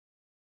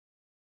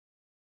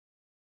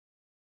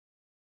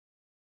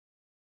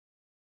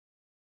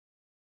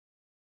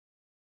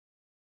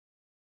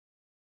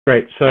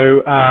Great.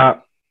 So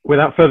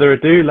without further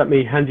ado, let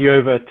me hand you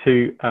over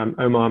to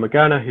Omar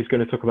Magana, who's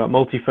going to talk about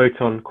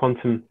multiphoton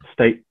quantum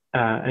state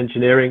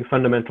engineering,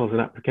 fundamentals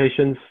and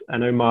applications.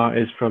 And Omar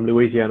is from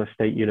Louisiana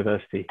State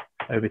University.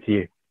 Over to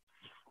you.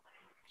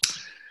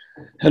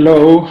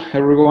 Hello,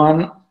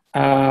 everyone.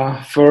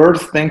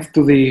 First, thanks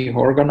to the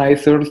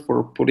organizers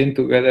for putting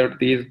together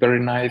this very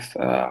nice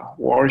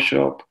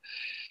workshop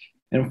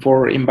and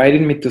for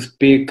inviting me to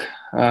speak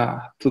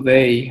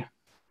today.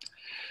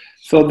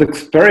 So the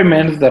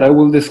experiments that I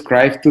will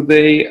describe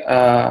today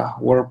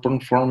were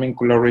performed in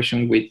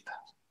collaboration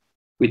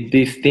with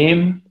this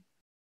team.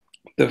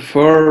 The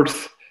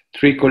first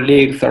three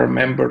colleagues are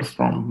members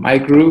from my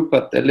group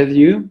at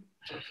LSU.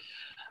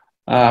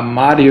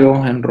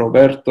 Mario and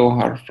Roberto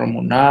are from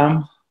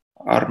UNAM.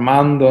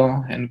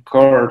 Armando and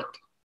Kurt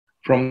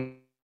from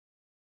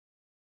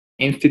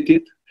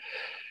Institute.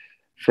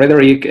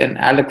 Frederick and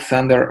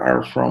Alexander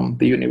are from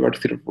the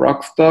University of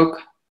Rostock.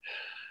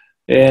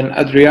 And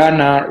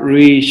Adriana,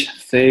 Rich,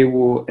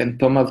 Seiwu, and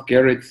Thomas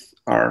Gerritz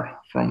are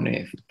from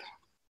NIST.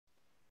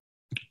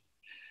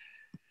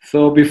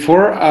 So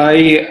before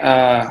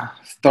I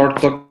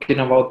start talking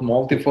about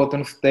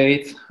multiphoton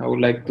states, I would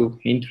like to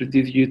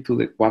introduce you to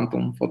the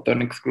quantum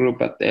photonics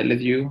group at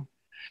LSU.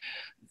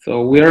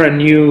 So we are a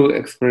new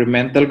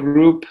experimental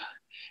group,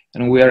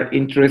 and we are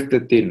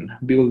interested in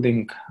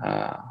building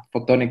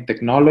photonic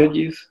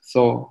technologies.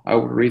 So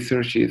our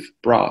research is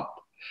broad,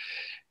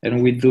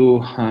 and we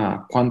do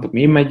quantum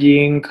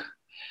imaging.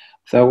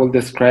 So I will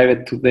describe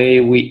it today.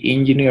 We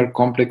engineer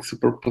complex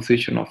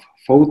superposition of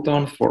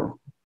photons for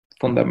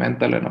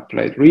fundamental and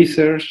applied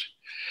research.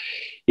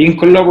 In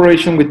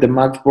collaboration with the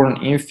Max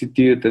Born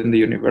Institute and the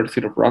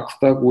University of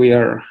Rostock, we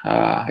are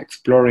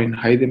exploring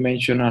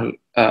high-dimensional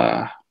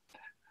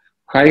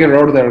higher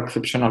order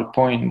exceptional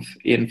points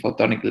in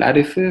photonic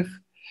lattices.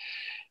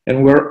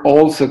 And we're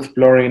also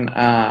exploring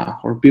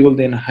or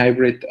building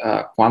hybrid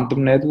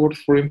quantum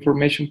networks for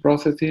information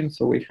processing.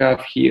 So we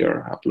have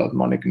here a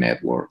plasmonic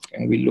network,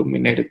 and we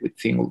illuminate it with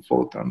single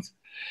photons,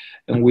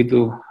 and we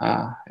do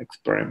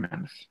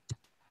experiments.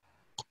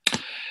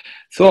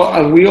 So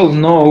as we all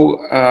know,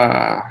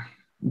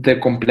 the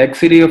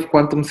complexity of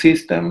quantum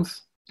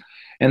systems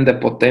and the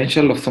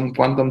potential of some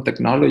quantum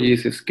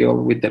technologies is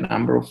scaled with the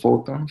number of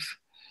photons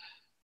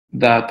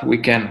that we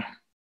can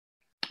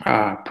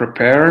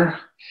prepare,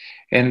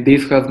 and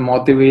this has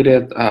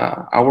motivated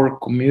our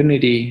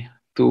community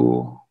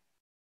to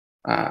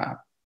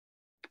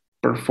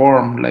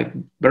perform like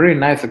very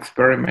nice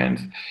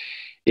experiments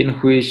in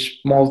which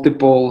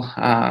multiple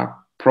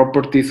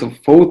properties of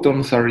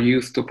photons are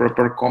used to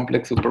prepare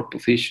complex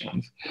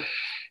superpositions.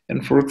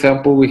 And for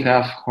example, we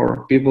have,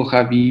 or people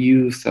have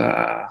used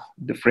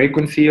the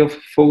frequency of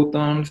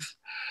photons,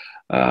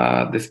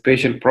 the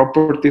spatial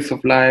properties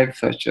of light,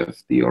 such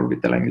as the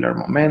orbital angular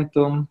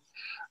momentum,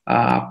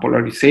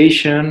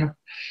 polarization.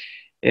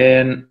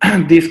 And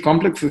these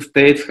complex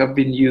states have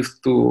been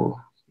used to,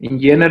 in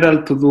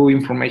general, to do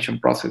information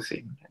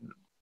processing.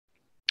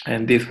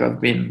 And this has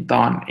been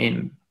done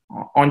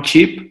on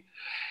chip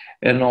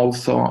and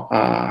also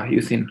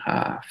using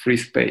free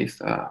space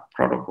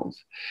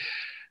protocols.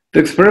 The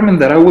experiment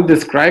that I will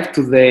describe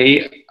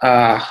today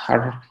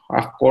are,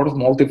 of course,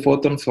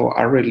 multiphotons, so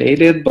are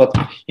related, but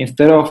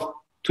instead of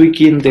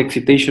tweaking the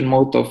excitation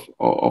mode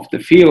of the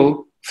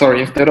field,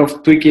 sorry, instead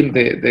of tweaking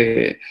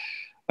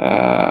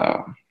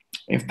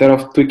instead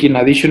of tweaking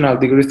additional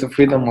degrees of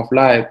freedom of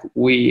light,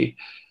 we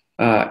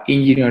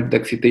engineered the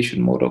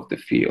excitation mode of the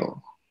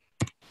field.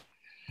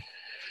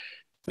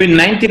 In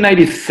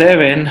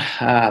 1997,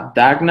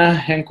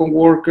 Dagna and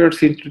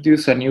co-workers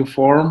introduced a new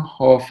form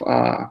of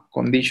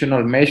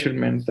conditional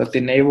measurements that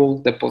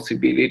enabled the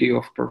possibility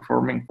of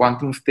performing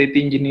quantum state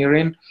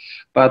engineering,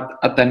 but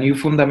at a new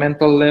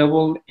fundamental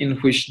level in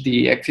which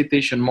the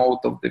excitation mode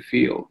of the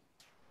field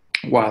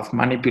was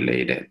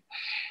manipulated.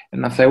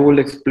 And as I will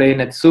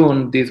explain it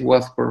soon, this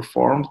was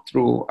performed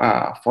through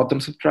photon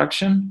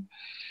subtraction.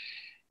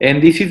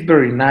 And this is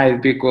very nice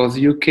because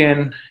you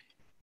can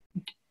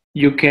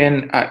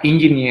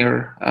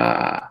engineer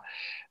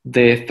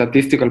the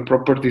statistical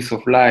properties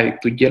of light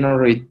to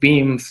generate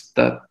beams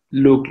that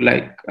look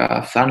like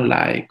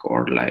sunlight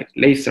or like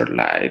laser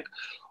light,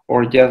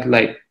 or just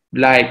like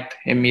light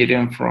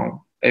emitted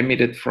from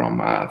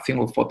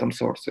single photon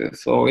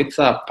sources. So it's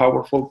a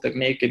powerful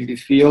technique in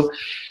this field,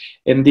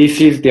 and this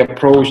is the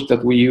approach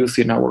that we use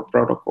in our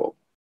protocol.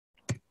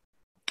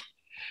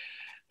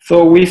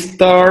 So we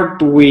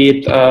start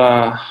with,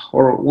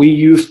 or we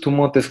use two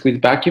multi-squeeze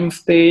vacuum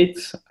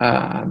states.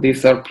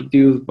 These are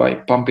produced by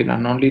pumping a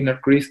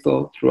nonlinear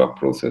crystal through a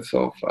process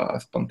of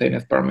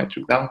spontaneous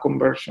parametric down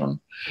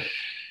conversion.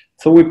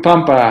 So we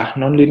pump a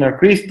nonlinear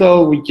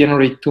crystal, we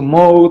generate two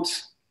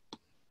modes,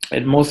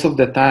 and most of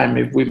the time,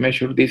 if we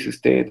measure this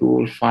state, we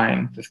will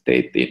find the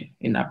state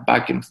in a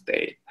vacuum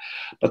state.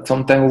 But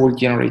sometimes we'll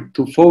generate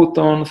 2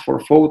 photons, 4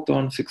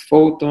 photons, 6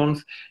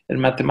 photons,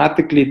 and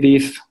mathematically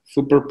this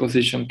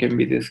superposition can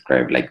be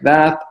described like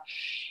that.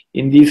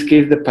 In this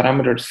case, the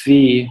parameter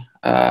C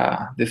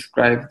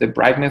describes the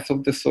brightness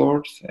of the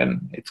source,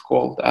 and it's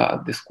called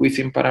the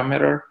squeezing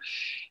parameter.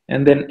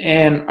 And then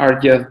N are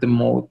just the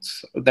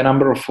modes, the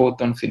number of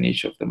photons in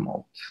each of the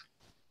modes.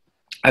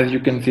 As you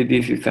can see,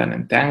 this is an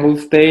entangled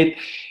state,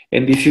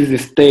 and this is the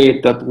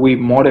state that we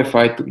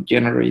modify to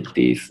generate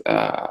this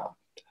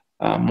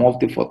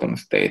multiphoton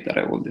state that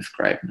I will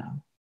describe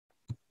now.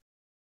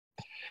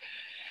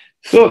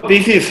 So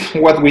this is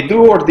what we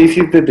do, or this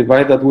is the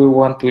device that we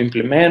want to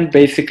implement.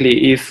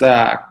 Basically, it's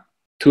a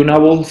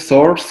tunable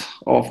source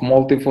of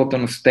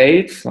multiphoton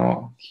states.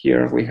 So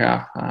here we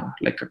have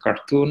like a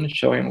cartoon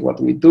showing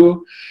what we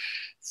do.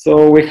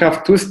 So we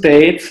have two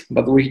states,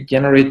 but we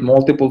generate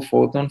multiple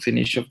photons in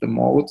each of the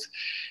modes.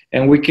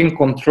 And we can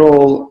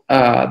control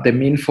the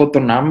mean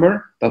photon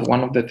number. That's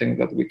one of the things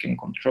that we can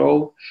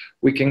control.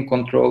 We can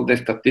control the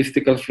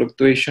statistical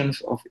fluctuations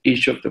of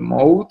each of the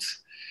modes.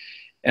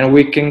 And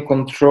we can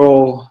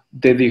control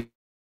the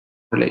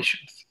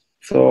correlations.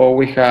 So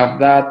we have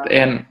that,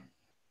 and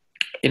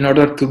in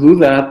order to do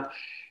that,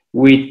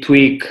 we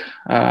tweak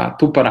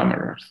two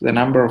parameters, the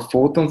number of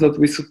photons that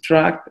we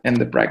subtract and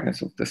the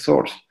brightness of the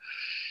source.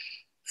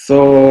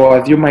 So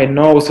as you might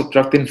know,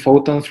 subtracting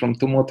photons from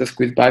two-mode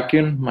squeeze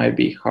vacuum might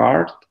be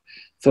hard.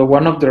 So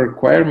one of the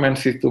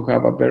requirements is to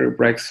have a very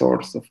bright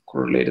source of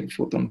correlated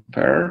photon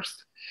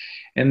pairs.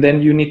 And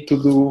then you need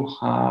to do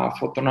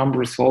photon number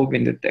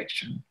resolving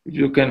detection. If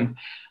you can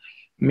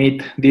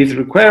meet these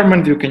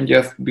requirements, you can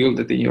just build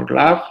it in your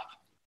lab.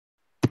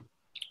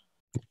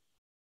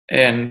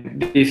 And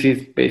this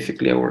is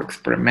basically our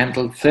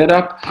experimental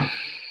setup.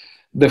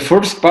 The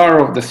first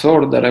part of the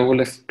source that I will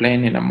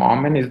explain in a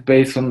moment is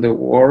based on the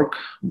work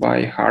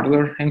by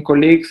Harder and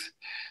colleagues.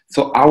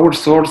 So our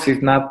source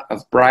is not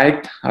as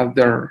bright as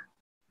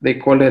they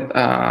call it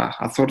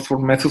a source for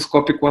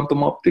mesoscopic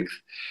quantum optics.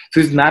 So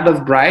it's not as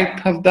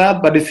bright as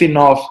that, but it's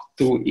enough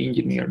to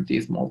engineer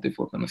these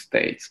multiphoton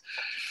states.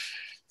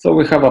 So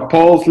we have a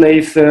pulse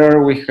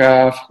laser,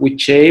 we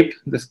shape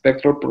the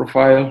spectral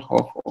profile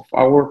of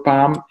our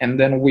pump, and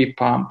then we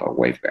pump a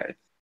waveguide.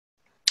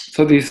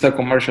 So this is a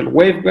commercial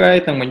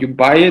waveguide, and when you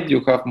buy it,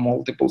 you have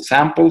multiple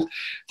samples.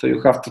 So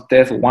you have to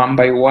test one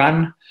by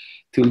one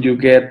till you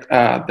get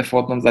the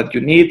photons that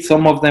you need.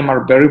 Some of them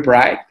are very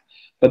bright,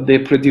 but they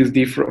produce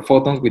different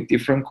photons with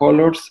different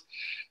colors.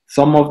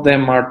 Some of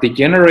them are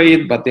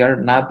degenerate, but they are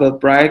not that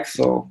bright,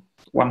 so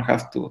one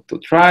has to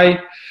try.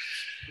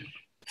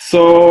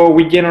 So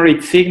we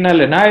generate signal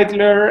and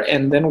idler,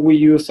 and then we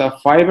use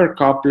fiber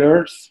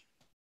couplers.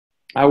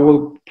 I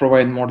will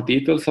provide more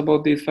details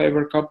about these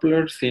fiber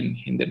couplers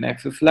in the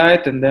next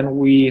slide. And then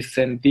we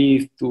send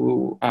these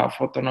to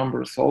photon number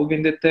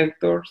resolving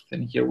detectors.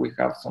 And here we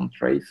have some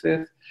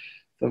traces.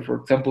 So for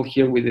example,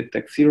 here we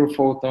detect 0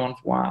 photons,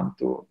 1,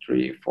 2,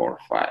 3, 4,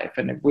 5.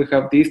 And if we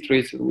have these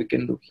traces, we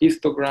can do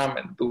histogram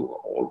and do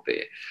all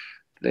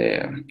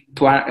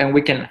and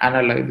we can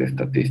analyze the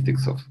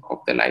statistics of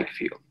the light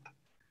field.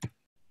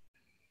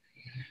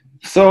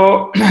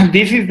 So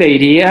this is the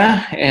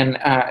idea,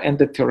 and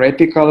the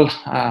theoretical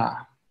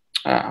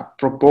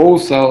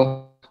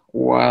proposal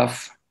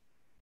was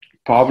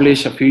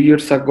published a few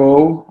years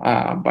ago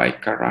by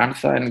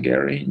Carranza and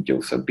Gary and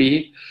Joseph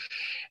B.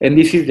 And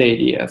this is the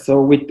idea.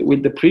 So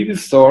with the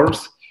previous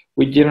source,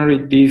 we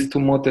generate this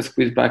two-mode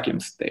squeeze vacuum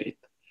state.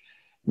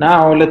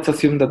 Now let's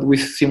assume that we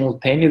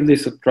simultaneously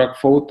subtract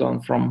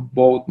photons from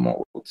both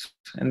modes,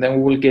 and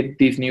then we will get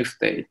this new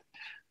state.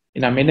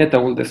 In a minute, I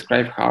will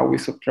describe how we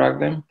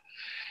subtract them.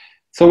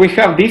 So we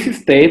have this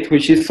state,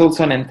 which is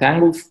also an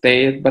entangled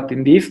state, but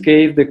in this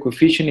case, the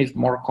coefficient is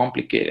more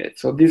complicated.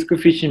 So this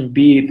coefficient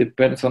B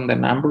depends on the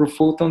number of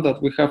photons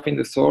that we have in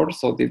the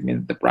source. So this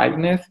means the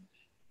brightness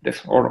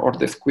or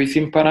the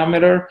squeezing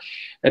parameter.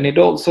 And it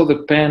also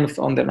depends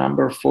on the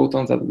number of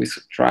photons that we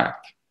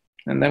subtract.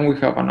 And then we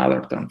have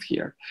another term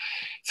here.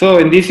 So,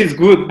 and this is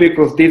good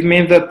because this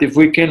means that if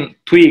we can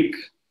tweak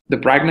the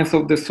brightness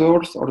of the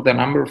source or the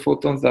number of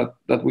photons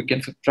that we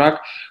can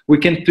subtract, we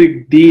can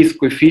tweak this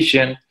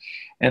coefficient,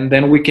 and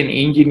then we can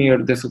engineer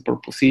the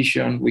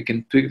superposition, we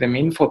can tweak the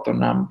mean photon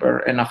number,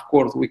 and of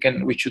course we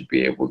should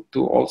be able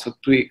to also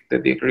tweak the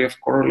degree of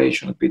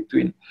correlation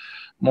between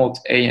modes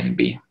A and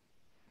B.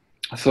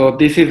 So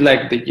this is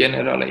like the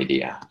general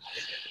idea.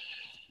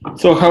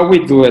 So how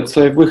we do it?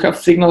 So if we have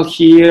signal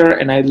here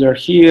and idler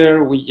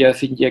here, we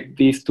just inject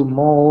these two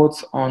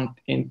modes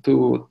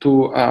into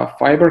two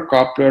fiber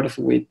couplers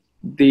with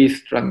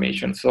this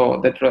transmission.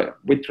 So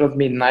we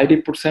transmit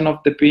 90% of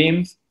the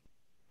beams,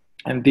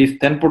 and this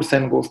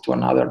 10% goes to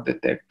another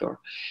detector.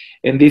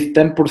 And this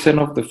 10%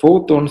 of the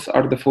photons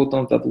are the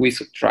photons that we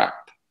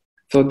subtract.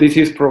 So this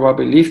is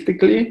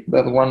probabilistically,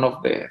 that's one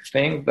of the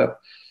things that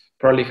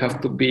probably has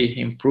to be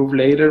improved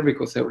later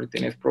because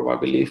everything is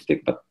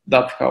probabilistic, but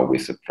that's how we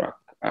subtract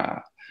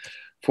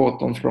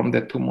photons from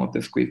the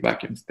two-mode squeeze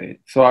vacuum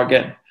state. So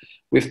again,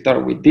 we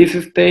start with this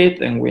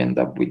state and we end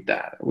up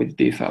with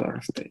this other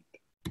state.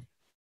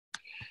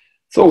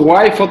 So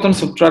why photon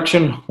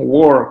subtraction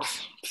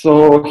works?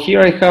 So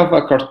here I have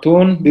a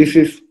cartoon. This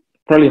is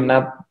probably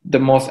not the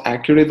most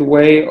accurate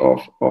way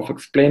of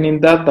explaining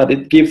that, but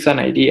it gives an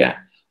idea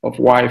of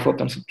why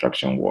photon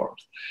subtraction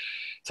works.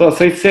 So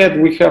as I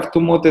said, we have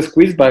two-mode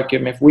squeeze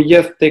vacuum. If we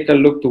just take a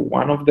look to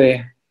one of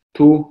the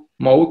two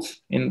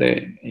modes in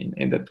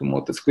the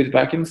two-mode squeeze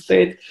vacuum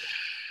state,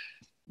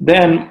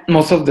 then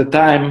most of the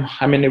time,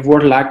 I mean, if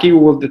we're lucky, we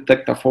will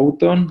detect a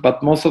photon,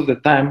 but most of the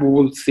time we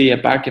will see a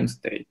vacuum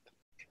state.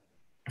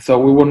 So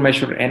we won't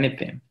measure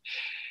anything.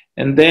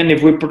 And then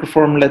if we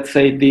perform, let's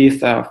say, these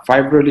 5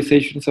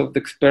 realizations of the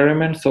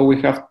experiment, so we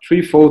have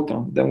 3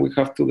 photons, then we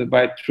have to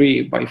divide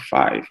 3 by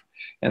 5.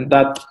 And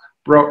that,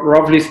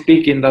 roughly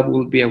speaking, that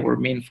will be our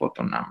mean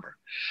photon number.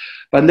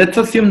 But let's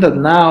assume that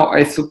now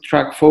I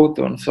subtract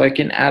photons, so I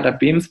can add a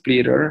beam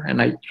splitter,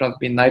 and I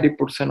transmit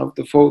 90% of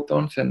the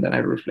photons, and then I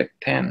reflect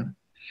 10.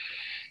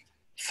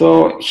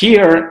 So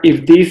here,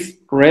 if this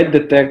red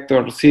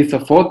detector sees a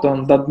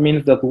photon, that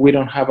means that we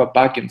don't have a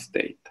vacuum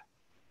state.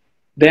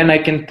 Then I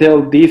can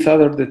tell this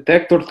other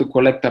detector to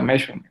collect a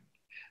measurement.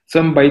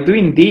 So by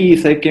doing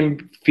this, I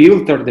can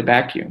filter the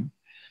vacuum.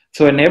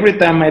 So and every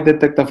time I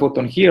detect a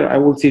photon here, I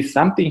will see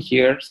something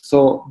here.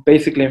 So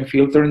basically I'm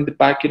filtering the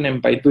vacuum,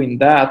 and by doing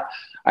that,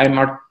 I'm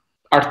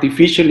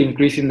artificially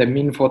increasing the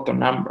mean photon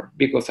number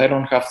because I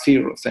don't have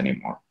zeros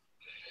anymore.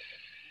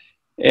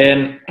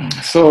 And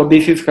so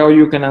this is how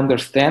you can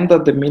understand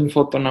that the mean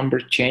photon number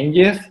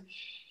changes.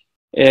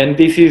 And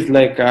this is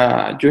like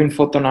a joint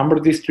photon number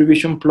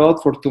distribution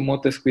plot for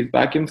two-mode squeeze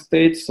vacuum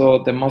states.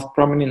 So the most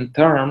prominent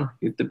term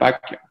is the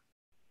vacuum.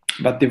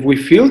 But if we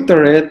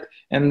filter it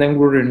and then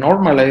we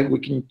renormalize, we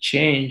can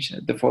change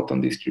the photon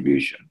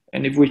distribution.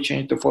 And if we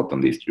change the photon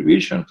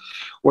distribution,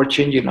 we're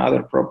changing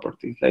other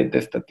properties like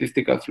the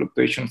statistical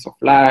fluctuations of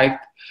light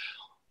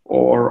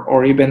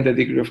or even the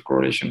degree of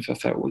correlations,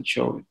 as I will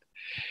show it.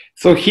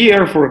 So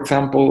here, for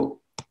example,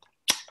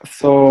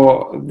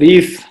 so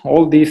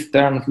all these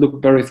terms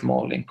look very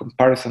small in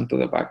comparison to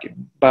the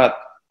vacuum, but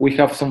we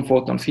have some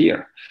photons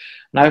here.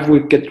 Now, if we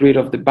get rid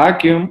of the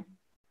vacuum,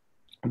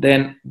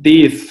 then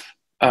this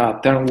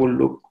term will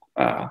look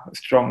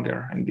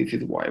stronger, and this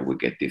is why we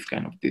get this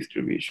kind of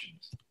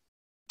distributions.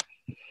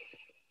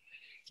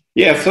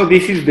 Yeah, so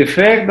this is the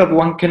effect that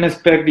one can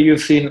expect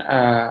using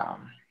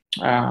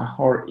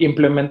or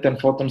implementing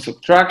photon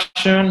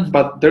subtraction,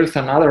 but there's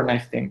another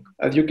nice thing.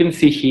 As you can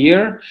see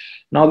here,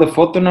 now the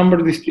photon number,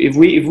 if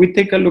we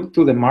take a look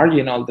to the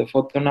marginal, the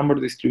photon number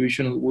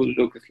distribution will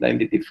look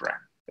slightly different.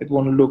 It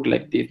won't look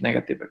like this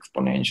negative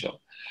exponential.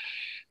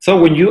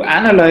 So when you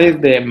analyze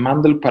the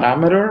Mandel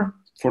parameter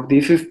for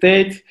these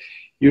states,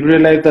 you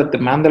realize that the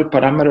Mandel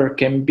parameter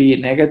can be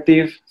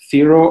negative,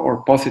 0,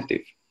 or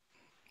positive.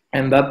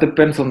 And that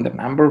depends on the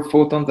number of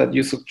photons that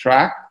you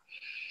subtract.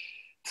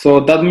 So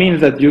that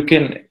means that you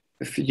can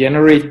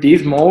generate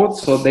these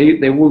modes, so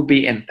they will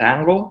be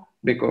entangled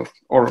because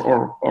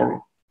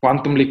or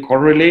quantumly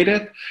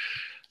correlated,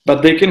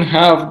 but they can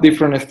have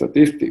different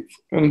statistics.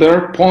 And there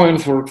are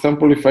points, for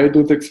example, if I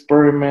do the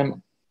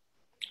experiment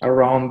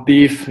around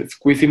this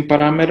squeezing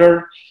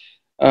parameter,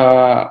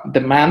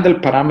 the Mandel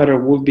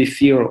parameter will be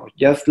 0,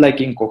 just like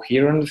in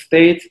coherent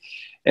states.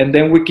 And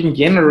then we can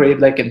generate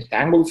like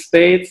entangled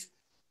states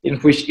in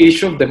which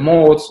each of the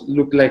modes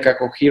look like a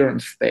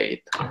coherent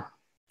state.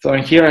 So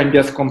in here, I'm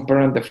just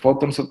comparing the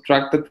photon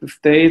subtracted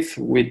states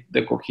with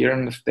the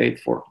coherent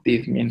state for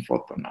this mean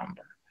photon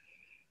number.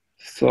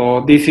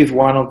 So this is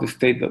one of the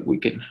states that we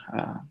can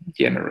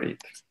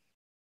generate.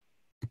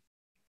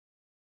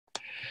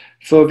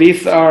 So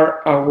these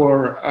are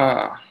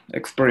our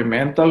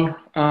experimental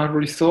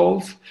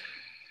results.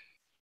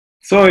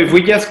 So if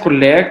we just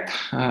collect,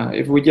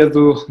 if we just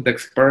do the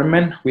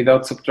experiment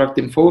without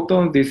subtracting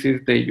photons, this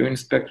is the joint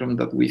spectrum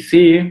that we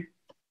see.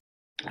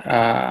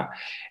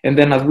 And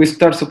then as we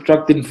start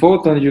subtracting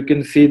photons, you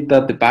can see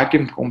that the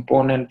vacuum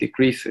component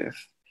decreases.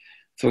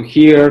 So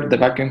here, the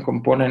vacuum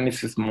component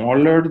is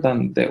smaller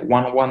than the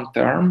 1-1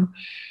 term.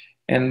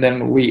 And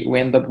then we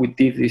end up with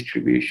this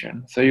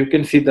distribution. So you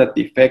can see that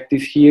the effect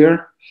is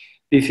here.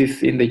 This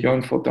is in the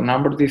joint photon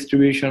number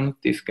distribution.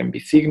 This can be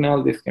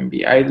signal, this can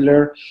be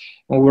idler.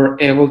 And we're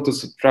able to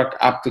subtract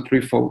up to 3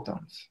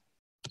 photons.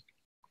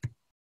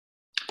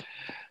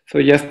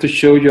 So just to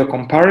show you a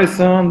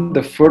comparison,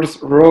 the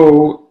first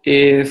row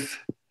is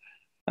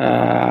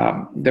our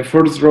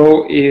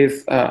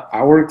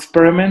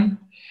experiment.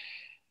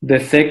 The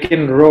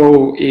second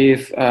row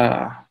is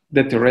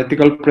the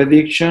theoretical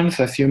predictions,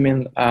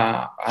 assuming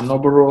an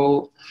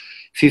overall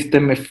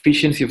system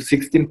efficiency of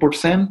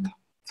 16%.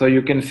 So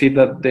you can see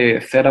that the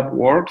setup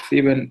works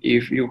even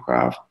if you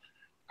have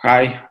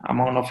high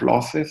amount of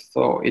losses.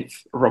 So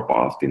it's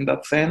robust in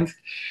that sense.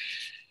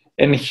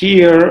 And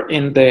here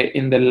in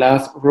the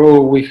last row,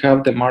 we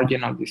have the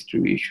marginal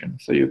distribution.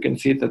 So you can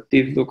see that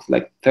this looks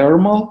like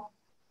thermal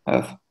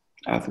as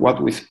what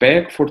we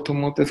expect for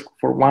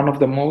one of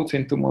the modes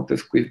in two-mode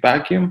squeeze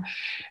vacuum.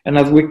 And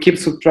as we keep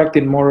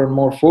subtracting more and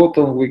more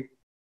photons, we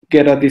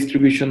get a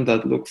distribution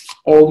that looks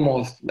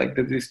almost like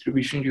the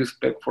distribution you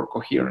expect for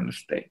coherent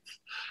states.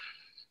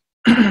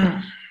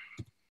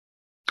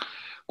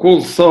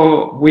 Cool,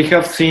 so we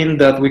have seen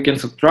that we can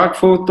subtract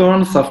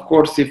photons. Of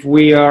course, if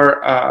we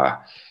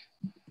are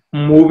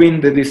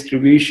moving the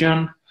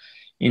distribution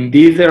in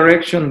this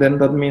direction, then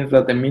that means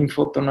that the mean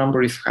photon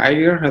number is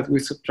higher as we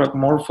subtract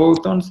more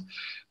photons.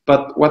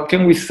 But what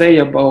can we say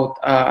about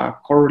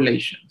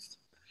correlations?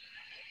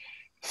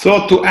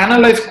 So to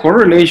analyze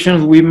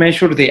correlations, we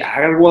measure the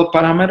aggregate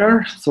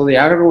parameter. So the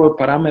aggregate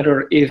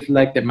parameter is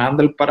like the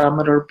Mandel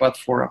parameter, but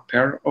for a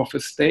pair of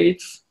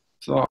states.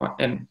 So,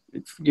 and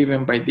it's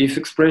given by this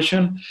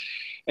expression.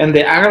 And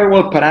the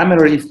aggregate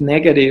parameter is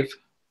negative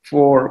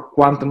for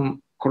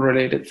quantum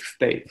correlated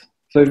states.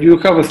 So if you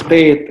have a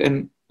state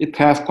and it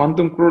has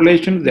quantum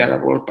correlation, the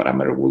aggregate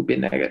parameter will be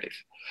negative.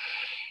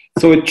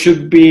 So it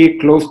should be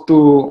close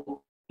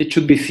to, it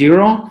should be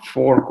 0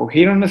 for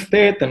coherent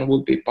state and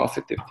will be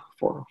positive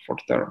for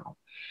thermal.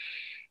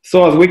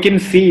 So as we can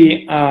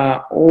see,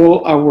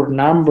 all our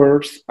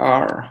numbers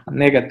are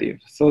negative.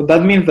 So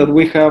that means that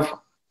we have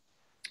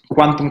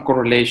quantum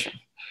correlation.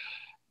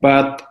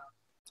 But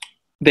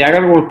the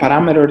aggregate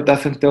parameter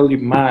doesn't tell you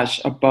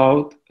much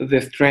about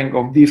the strength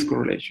of this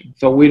correlation.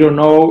 So we don't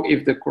know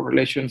if the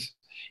correlations,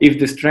 if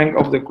the strength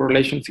of the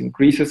correlations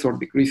increases or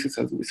decreases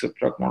as we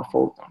subtract more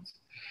photons.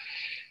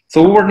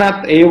 So we were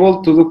not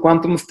able to do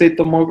quantum state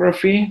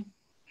tomography.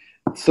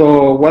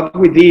 So what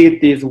we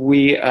did is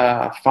we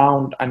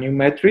found a new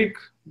metric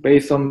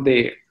based on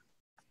the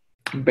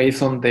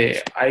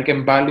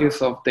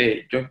eigenvalues of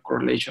the joint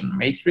correlation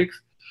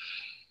matrix.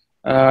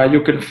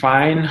 You can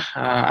find,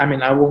 I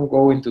mean, I won't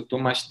go into too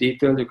much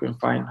detail. You can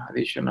find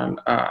additional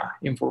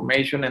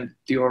information and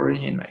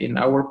theory in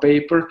our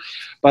paper.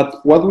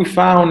 But what we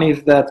found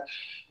is that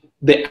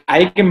the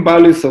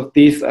eigenvalues of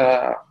this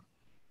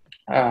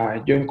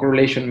joint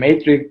correlation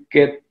matrix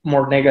get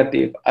more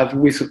negative as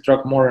we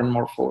subtract more and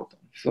more photons.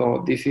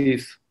 So this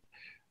is,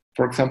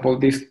 for example,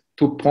 these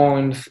 2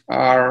 points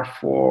are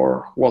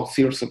for, well,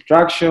 0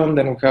 subtraction.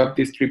 Then we have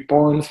these 3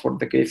 points for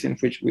the case in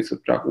which we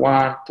subtract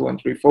 1, 2, and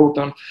 3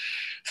 photons.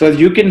 So as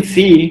you can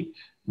see,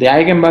 the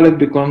eigenvalues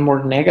become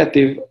more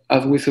negative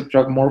as we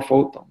subtract more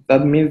photons.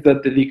 That means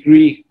that the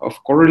degree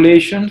of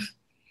correlations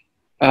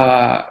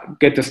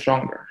get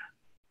stronger.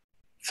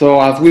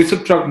 So as we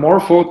subtract more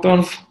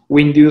photons,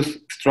 we induce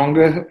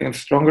stronger and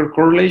stronger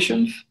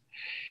correlations.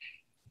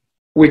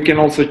 We can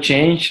also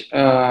change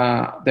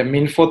the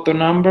mean photon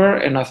number,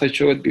 and as I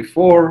showed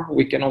before,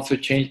 we can also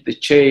change the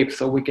shape,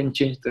 so we can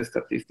change the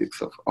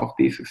statistics of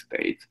these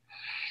states.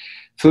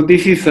 So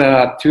this is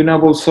a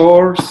tunable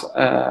source,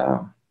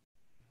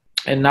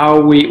 and now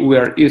we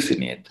are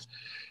using it.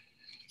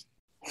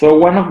 So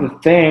one of the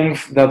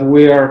things that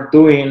we are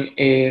doing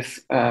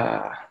is,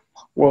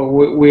 well,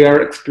 we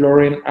are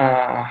exploring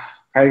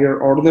higher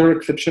order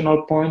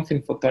exceptional points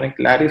in photonic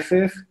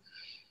lattices,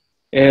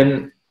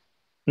 and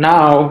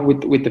now,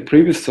 with the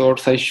previous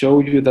source, I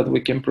showed you that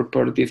we can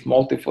prepare these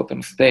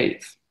multiphoton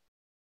states.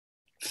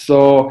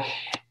 So,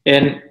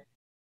 and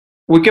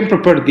we can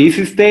prepare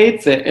these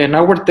states, and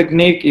our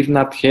technique is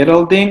not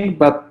heralding,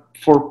 but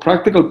for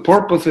practical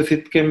purposes,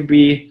 it can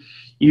be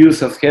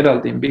used as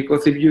heralding,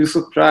 because if you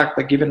subtract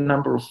a given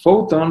number of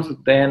photons,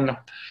 then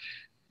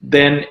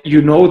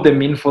you know the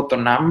mean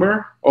photon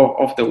number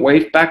of the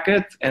wave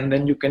packet, and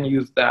then you can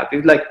use that.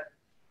 It's like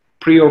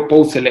pre or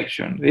post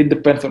selection. It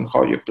depends on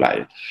how you apply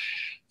it.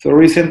 So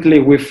recently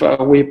we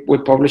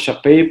published a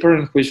paper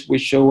in which we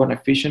show an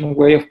efficient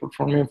way of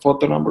performing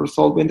photon number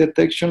solving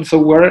detection. So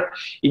we're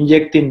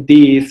injecting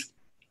these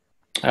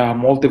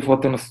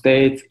multiphoton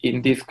states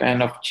in this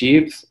kind of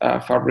chips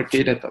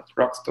fabricated at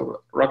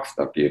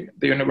Rostock, the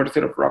University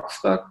of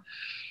Rostock.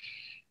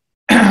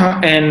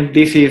 And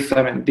this is,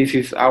 I mean, this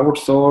is our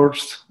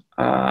source.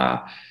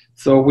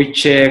 So we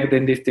check the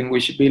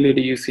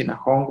indistinguishability using a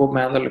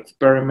Hongo-Mandel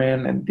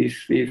experiment, and this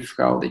is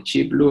how the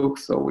chip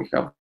looks. So we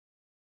have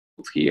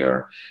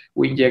here,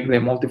 we inject the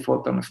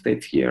multiphoton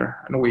states here,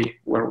 and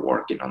we're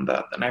working on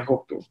that. And I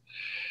hope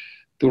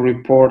to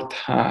report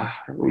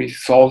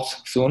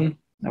results soon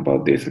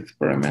about this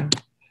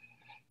experiment.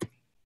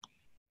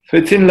 So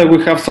it seems like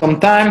we have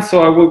some time,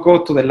 so I will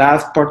go to the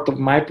last part of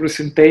my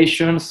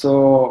presentation.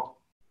 So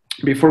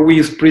before we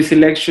use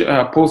pre-selection,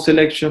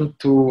 post-selection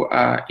to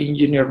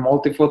engineer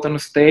multiphoton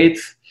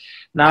states,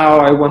 now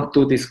I want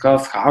to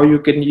discuss how you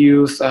can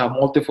use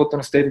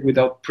multiphoton state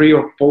without pre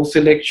or post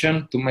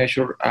selection to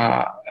measure,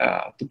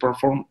 to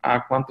perform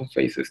quantum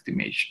phase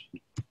estimation.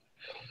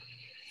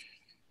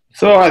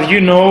 So as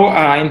you know,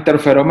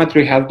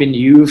 interferometry has been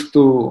used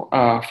for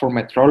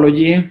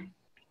metrology,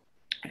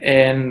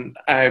 and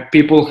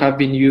people have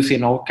been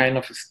using all kinds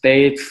of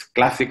states,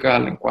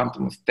 classical and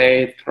quantum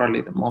states.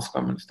 Probably the most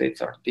common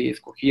states are these: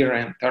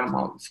 coherent,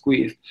 thermal,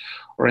 squeezed,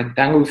 or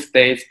entangled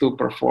states to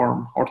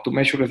perform or to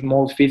measure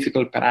small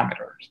physical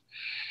parameters.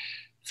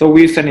 So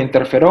we use an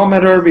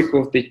interferometer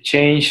because the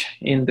change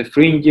in the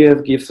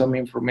fringes gives some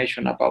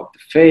information about the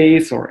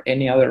phase or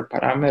any other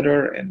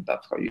parameter, and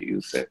that's how you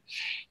use it.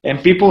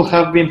 And people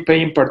have been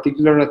paying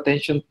particular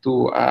attention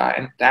to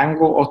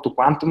entangle or to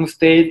quantum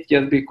state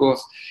just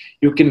because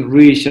you can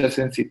reach a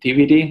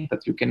sensitivity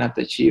that you cannot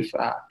achieve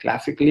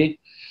classically.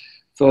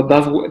 So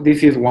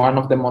this is one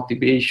of the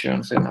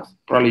motivations, and as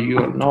probably you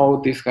all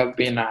know, this has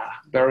been a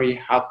very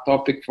hot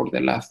topic for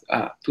the last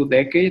 2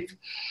 decades.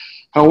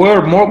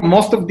 However,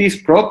 most of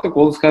these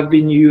protocols have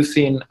been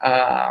using,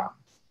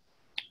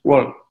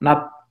 well,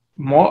 not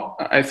more,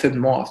 I said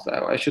most,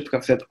 I should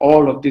have said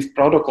all of these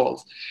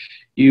protocols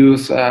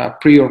use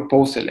pre or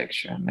post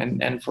selection.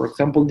 And for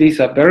example, this is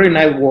a very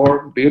nice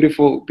work,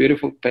 beautiful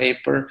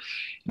paper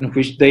in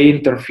which they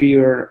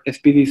interfere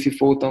SPDC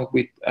photons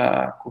with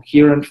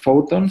coherent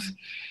photons,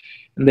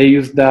 and they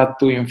use that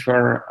to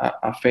infer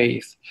a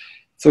phase.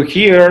 So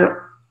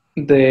here,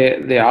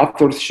 the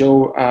authors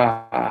show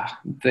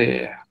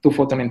the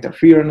 2-photon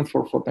interference,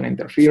 4-photon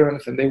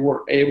interference, and they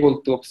were able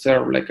to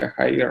observe like a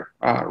higher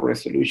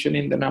resolution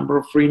in the number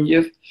of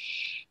fringes.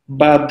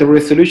 But the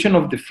resolution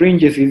of the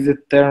fringes is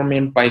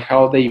determined by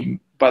how they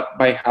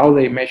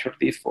measure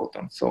these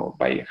photons. So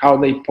by how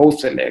they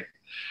post-select.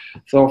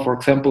 So for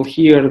example,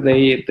 here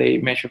they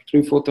measure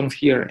 3 photons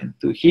here and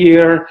 2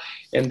 here,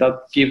 and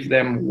that gives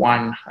them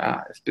one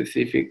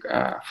specific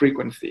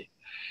frequency.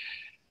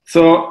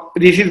 So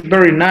this is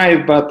very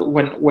nice, but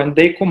when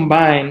they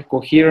combine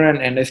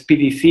coherent and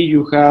SPDC,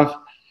 you have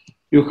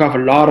a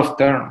lot of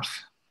terms.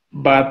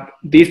 But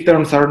these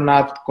terms are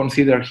not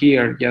considered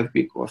here just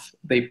because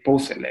they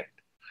post-select.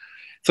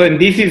 So, and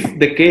this is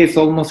the case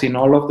almost in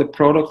all of the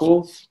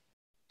protocols.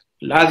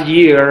 Last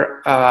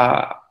year,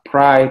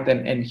 Pride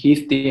and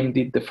his team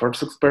did the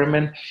first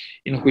experiment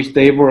in which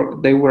they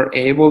were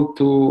able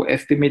to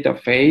estimate a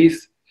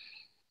phase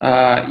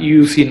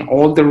using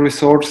all the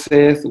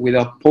resources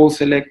without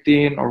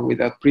post-selecting or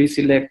without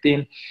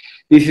pre-selecting.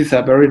 This is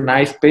a very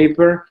nice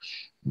paper,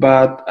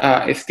 but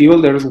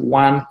still there's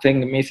one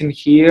thing missing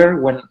here.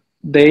 When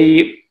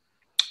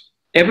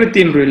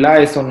everything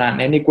relies on an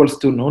n equals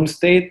 2 null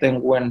state,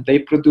 and when they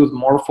produce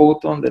more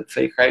photons, let's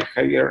say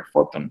higher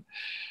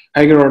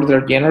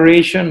order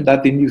generation,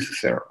 that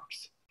induces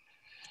errors.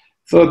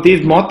 So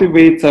this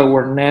motivates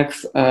our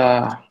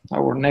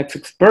next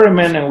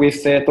experiment, and we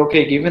said,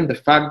 okay, given the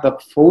fact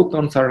that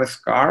photons are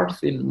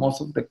scarce in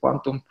most of the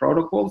quantum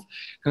protocols,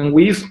 can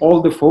we use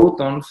all the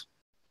photons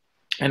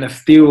and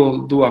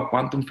still do a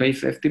quantum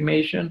phase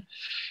estimation?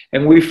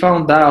 And we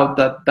found out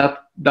that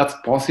that's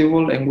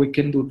possible, and we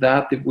can do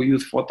that if we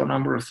use photon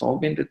number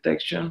resolving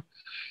detection.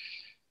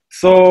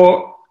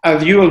 So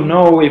as you all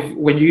know,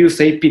 when you use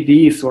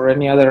APDs or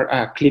any other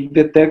click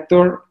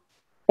detector,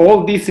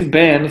 all these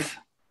events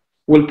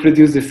will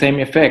produce the same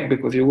effect,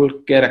 because you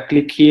will get a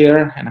click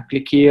here and a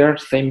click here,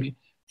 same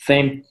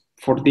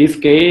for this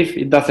case.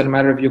 It doesn't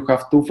matter if you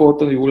have 2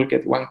 photons, you will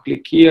get 1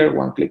 click here,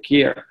 1 click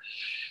here.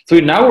 So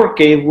in our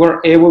case,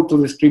 we're able to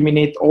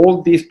discriminate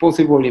all these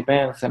possible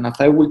events. And as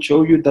I will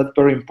show you, that's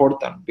very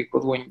important,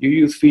 because when you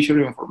use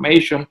Fisher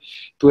information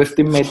to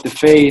estimate the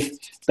phase,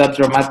 that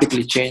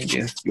dramatically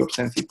changes your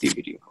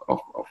sensitivity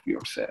of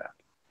your setup.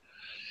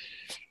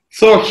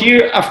 So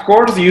here, of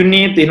course, you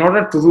need, in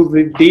order to do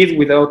this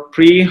without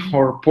pre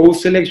or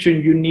post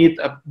selection, you need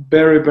a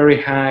very, very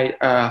high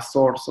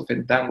source of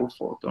entangled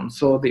photons.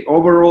 So the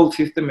overall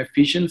system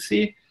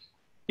efficiency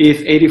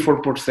is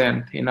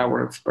 84% in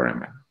our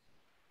experiment.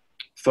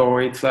 So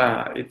it's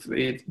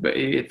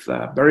very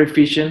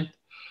efficient.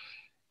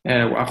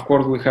 Of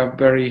course, we have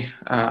very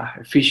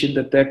efficient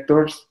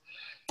detectors.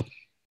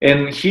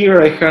 And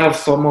here I have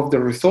some of the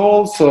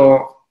results.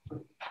 So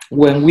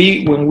when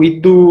we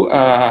do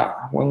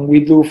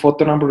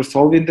photon number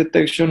resolving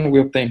detection, we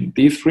obtain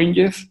these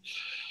fringes.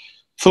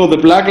 So the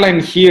black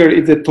line here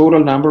is the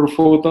total number of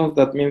photons.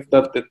 That means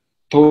that the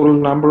total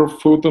number of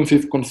photons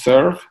is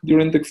conserved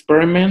during the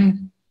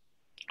experiment.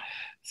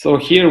 So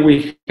here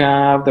we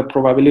have the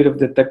probability of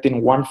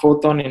detecting 1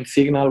 photon in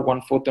signal,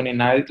 1 photon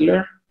in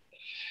idler.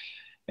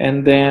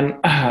 And then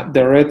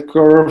the red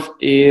curve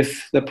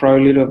is the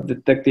probability of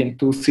detecting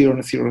 2, 0,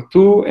 and 0,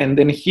 2. And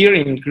then here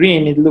in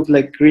green, it looks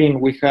like green,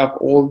 we have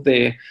all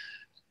the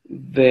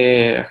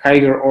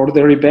higher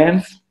order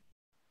events.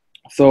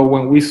 So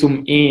when we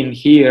zoom in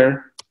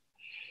here,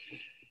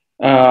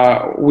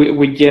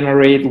 we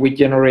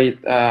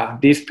generate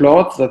these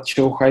plots that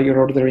show higher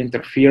order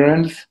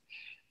interference.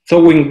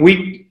 So when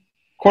we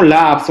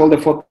collapse all the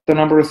photon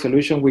number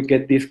resolution, we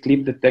get this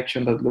clip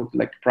detection that looks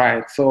like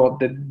Pride. So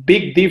the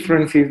big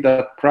difference is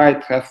that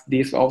Pride has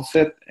this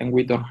offset and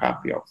we don't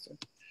have the offset.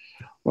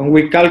 When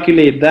we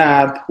calculate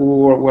that,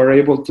 we're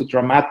able to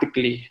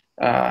dramatically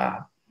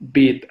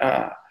beat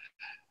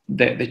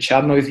the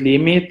chat noise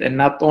limit, and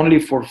not only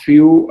for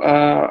few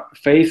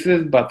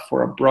phases, but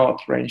for a broad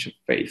range of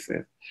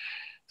phases.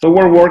 So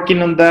we're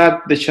working on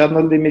that. The chat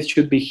noise limit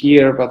should be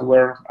here, but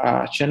we're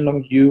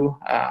Shenlong Yu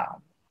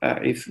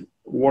is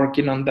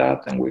working on that,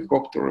 and we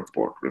hope to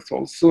report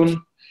results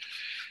soon.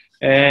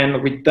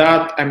 And with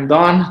that, I'm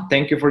done.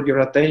 Thank you for your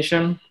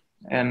attention,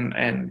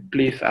 and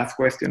please ask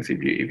questions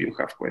if you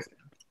have questions.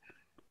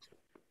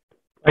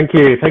 Thank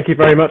you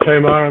very much,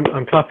 Omar.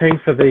 I'm clapping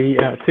for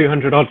the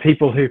 200 odd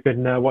people who've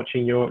been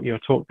watching your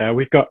talk there.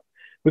 We've got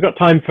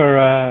time for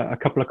a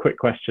couple of quick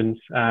questions.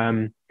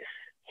 So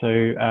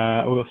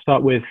we'll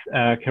start with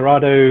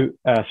Gerardo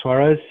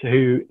Suarez,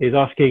 who is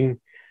asking.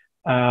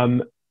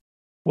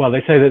 Well,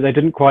 they say that they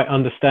didn't quite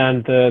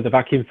understand the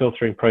vacuum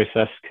filtering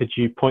process. Could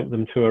you point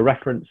them to a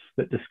reference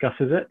that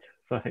discusses it?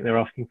 So I think they're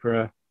asking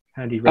for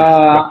handy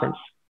reference?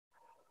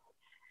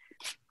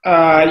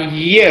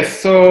 Yes,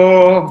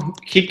 so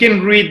he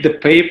can read the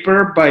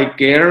paper by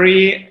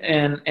Gary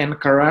and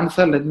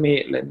Carranza. Let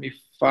me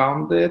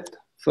find it.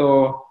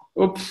 So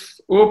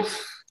oops.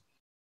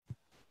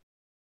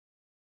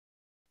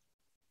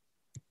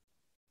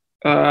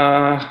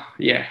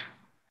 Yeah.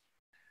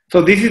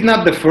 So this is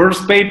not the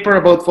first paper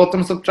about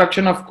photon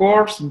subtraction, of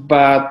course,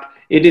 but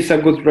it is a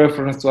good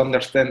reference to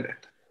understand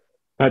it.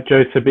 That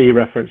Joe to be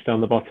referenced down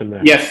the bottom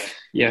there. Yes,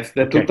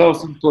 the Okay.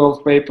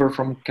 2012 paper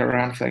from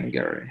Carranza and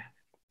Gary.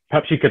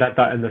 Perhaps you could add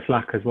that in the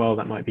Slack as well.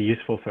 That might be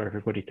useful for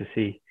everybody to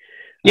see.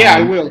 Yeah,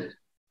 I will.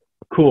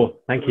 Cool,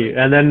 thank you.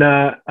 And then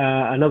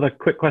another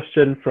quick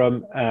question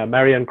from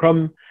Marianne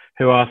Crum,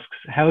 who asks,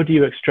 how do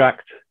you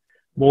extract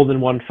more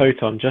than one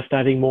photon? Just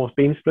adding more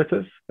beam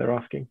splitters, they're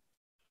asking.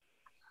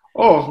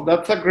 Oh,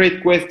 that's a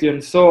great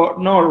question. So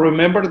no,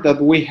 remember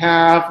that we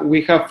have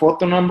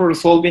photon number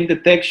resolving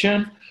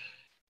detection.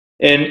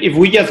 And if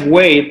we just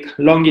wait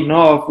long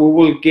enough, we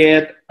will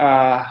get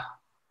a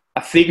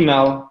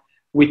signal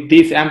with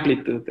this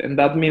amplitude. And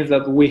that means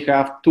that we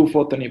have 2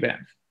 photon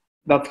events.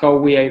 That's how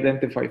we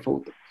identify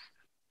photons.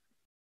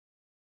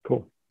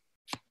 Cool.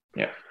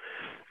 Yeah.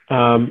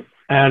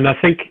 And I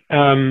think,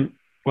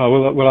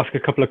 well, we'll ask a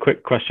couple of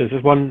quick questions.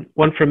 There's one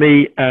from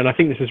me, and I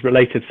think this is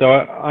related. So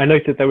I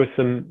noted there was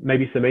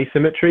maybe some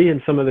asymmetry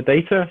in some of the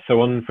data.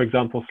 So on, for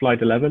example,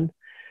 slide 11.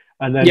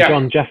 And then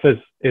John Jeffers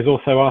is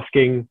also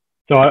asking,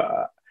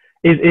 so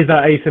is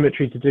that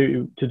asymmetry to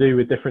do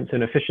with difference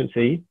in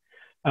efficiency?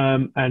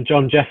 And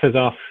John Jeffers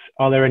asks,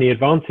 are there any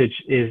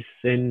advantages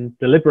in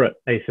deliberate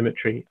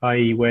asymmetry,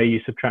 i.e. where you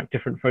subtract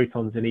different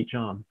photons in each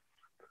arm?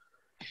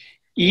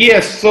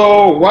 Yes,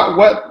 so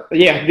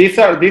yeah, these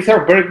are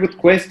very good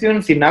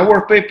questions. In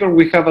our paper,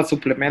 we have a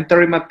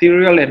supplementary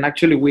material, and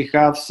actually we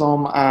have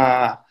some,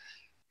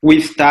 we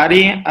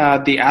study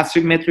the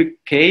asymmetric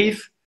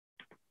case.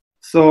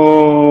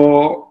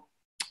 So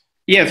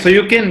yeah, so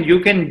you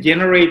can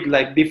generate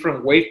like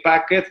different wave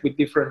packets with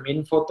different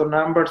mean photon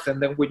numbers,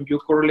 and then when you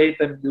correlate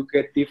them, you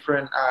get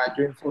different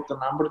joint photon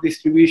number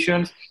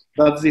distributions.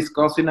 That's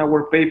discussed in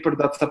our paper.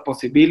 That's a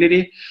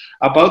possibility.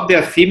 About the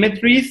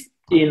asymmetries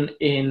in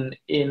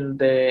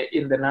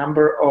the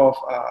number of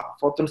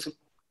photons,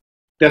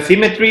 the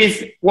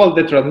asymmetries, well,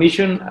 the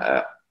transmission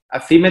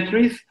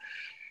asymmetries.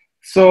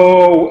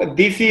 So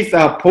this is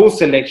a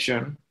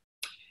post-selection,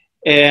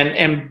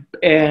 and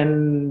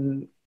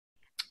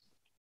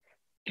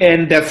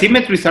the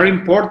asymmetries are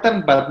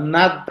important, but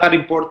not that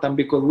important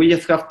because we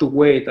just have to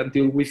wait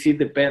until we see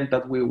the band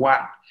that we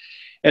want.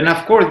 And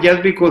of course,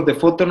 just because the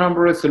photon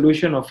number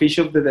resolution of each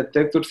of the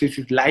detectors is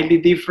slightly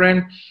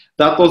different,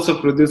 that also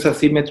produces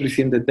asymmetries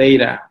in the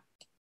data.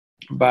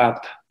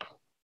 But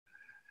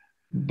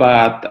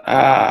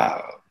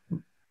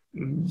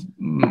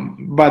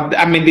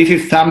I mean, this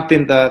is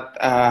something that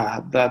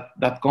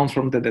that comes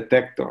from the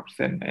detectors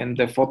and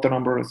the photon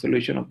number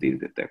resolution of these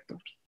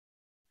detectors.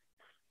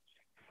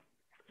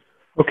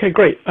 Okay,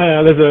 great.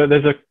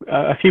 There's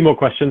a few more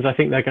questions. I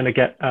think they're going to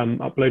get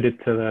uploaded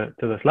to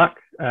the Slack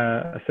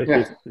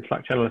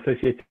Slack channel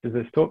associated with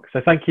this talk.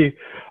 So thank you,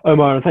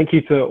 Omar, and thank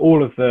you to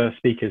all of the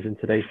speakers in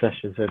today's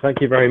session. So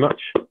thank you very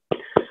much.